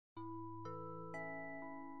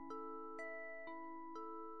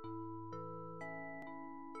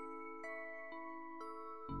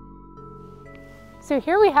So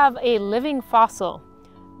here we have a living fossil,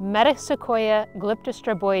 Metasequoia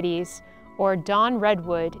glyptostroboides, or Dawn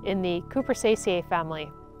redwood in the Cupressaceae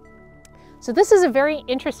family. So this is a very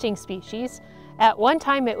interesting species. At one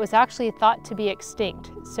time it was actually thought to be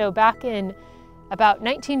extinct. So back in about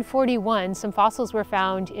 1941, some fossils were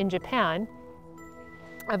found in Japan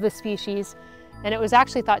of the species, and it was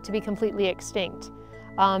actually thought to be completely extinct.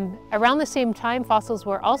 Around the same time, fossils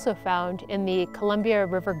were also found in the Columbia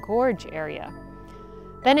River Gorge area.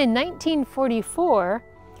 Then in 1944,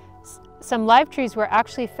 some live trees were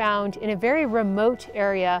actually found in a very remote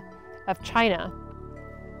area of China.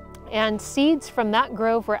 And seeds from that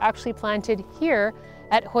grove were actually planted here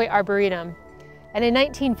at Hoy Arboretum. And in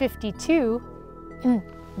 1952,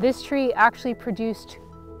 this tree actually produced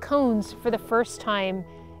cones for the first time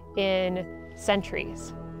in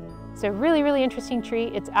centuries. So really, really interesting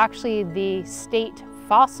tree. It's actually the state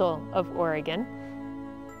fossil of Oregon.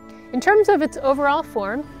 In terms of its overall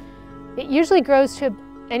form, it usually grows to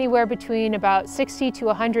anywhere between about 60 to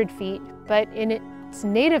 100 feet, but in its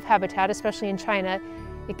native habitat, especially in China,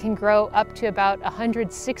 it can grow up to about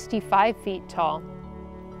 165 feet tall.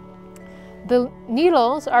 The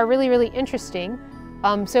needles are really, really interesting.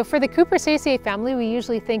 So for the Cupressaceae family, we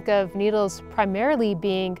usually think of needles primarily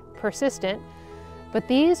being persistent, but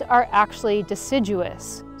these are actually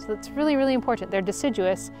deciduous. So that's really, really important. They're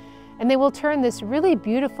deciduous, and they will turn this really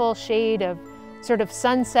beautiful shade of sort of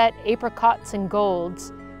sunset apricots and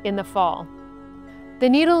golds in the fall. The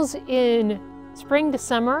needles in spring to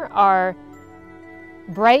summer are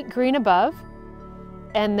bright green above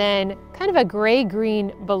and then kind of a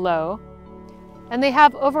gray-green below. And they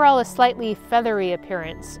have overall a slightly feathery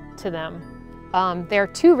appearance to them. They're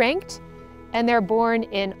two-ranked and they're born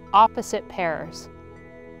in opposite pairs.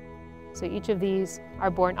 So each of these are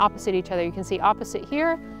born opposite each other. You can see opposite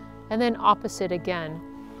here and then opposite again.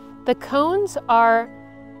 The cones are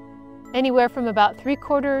anywhere from about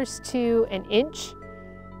 3/4 to an inch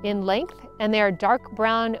in length, and they are dark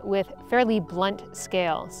brown with fairly blunt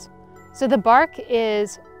scales. So the bark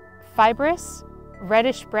is fibrous,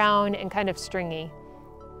 reddish brown, and kind of stringy.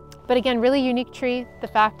 But again, really unique tree. The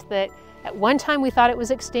fact that at one time we thought it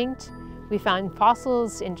was extinct. We found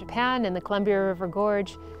fossils in Japan in the Columbia River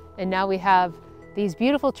Gorge, and now we have these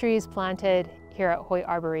beautiful trees planted here at Hoy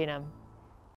Arboretum.